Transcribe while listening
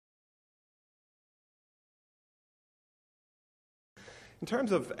In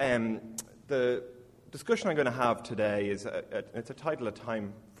terms of the discussion I'm going to have today, it's a title, A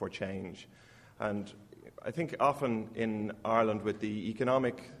Time for Change. And I think often in Ireland, with the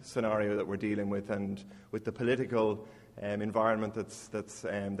economic scenario that we're dealing with and with the political environment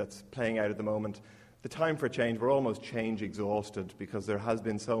that's playing out at the moment, the time for change, we're almost change exhausted because there has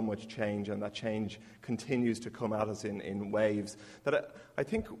been so much change, and that change continues to come at us in waves, that I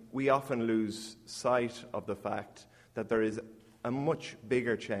think we often lose sight of the fact that there is a much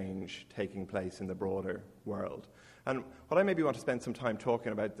bigger change taking place in the broader world. And what I maybe want to spend some time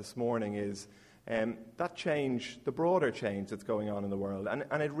talking about this morning is that change, the broader change that's going on in the world,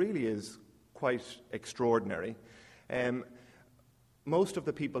 and it really is quite extraordinary. Most of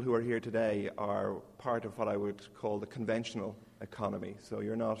the people who are here today are part of what I would call the conventional economy. So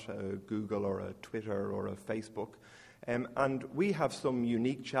you're not a Google or a Twitter or a Facebook. And we have some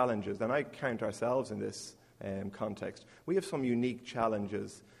unique challenges, and I count ourselves in this context. We have some unique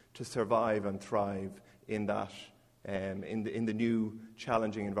challenges to survive and thrive in that, in the new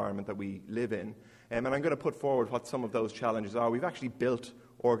challenging environment that we live in. And I'm going to put forward what some of those challenges are. We've actually built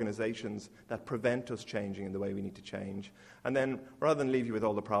organizations that prevent us changing in the way we need to change. And then, rather than leave you with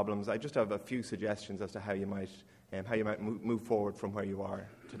all the problems, I just have a few suggestions as to how you might move forward from where you are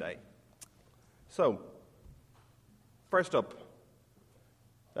today. So, first up,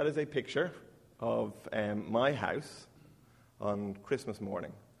 that is a picture of my house on Christmas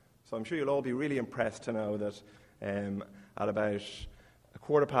morning. So I'm sure you'll all be really impressed to know that at about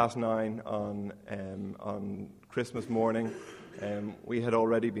 9:15 on Christmas morning, we had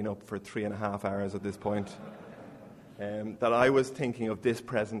already been up for 3.5 hours at this point, that I was thinking of this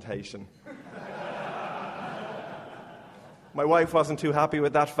presentation. My wife wasn't too happy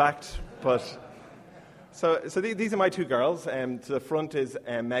with that fact, but so these are my two girls. To the front is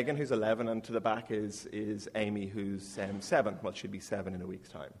Megan, who's 11, and to the back is Amy, who's 7. Well, she'll be 7 in a week's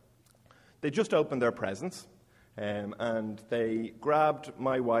time. They just opened their presents, and they grabbed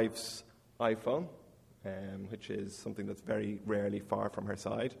my wife's iPhone, which is something that's very rarely far from her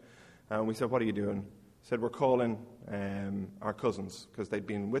side. And we said, "What are you doing?" Said, "We're calling our cousins," because they'd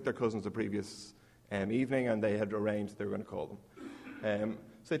been with their cousins the previous evening, and they had arranged they were going to call them.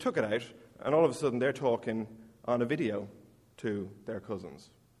 So they took it out, and all of a sudden they're talking on a video to their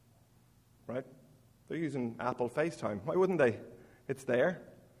cousins. Right? They're using Apple FaceTime. Why wouldn't they? It's there.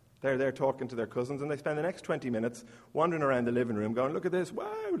 They're there talking to their cousins, and they spend the next 20 minutes wandering around the living room going, "Look at this,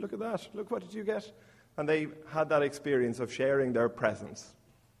 wow, look at that, look, what did you get?" And they had that experience of sharing their presents,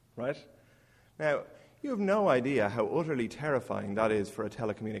 right? Now, you have no idea how utterly terrifying that is for a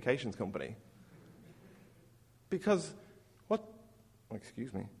telecommunications company. Because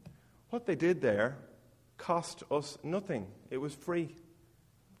what they did there cost us nothing. It was free.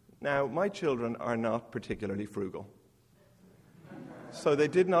 Now, my children are not particularly frugal. So they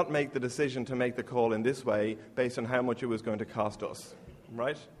did not make the decision to make the call in this way based on how much it was going to cost us,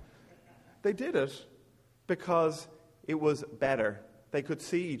 right? They did it because it was better. They could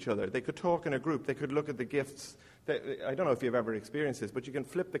see each other. They could talk in a group. They could look at the gifts. I don't know if you've ever experienced this, but you can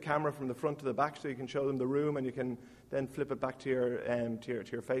flip the camera from the front to the back so you can show them the room, and you can then flip it back to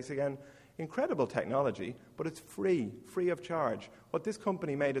your face again. Incredible technology, but it's free of charge. What this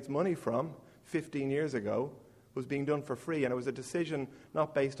company made its money from 15 years ago was being done for free, and it was a decision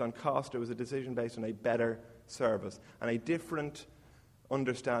not based on cost. It was a decision based on a better service and a different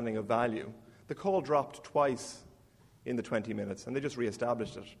understanding of value. The call dropped twice in the 20 minutes, and they just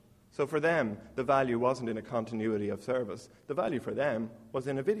re-established it. So for them, the value wasn't in a continuity of service. The value for them was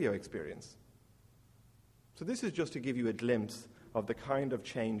in a video experience. So this is just to give you a glimpse of the kind of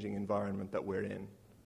changing environment that we're in.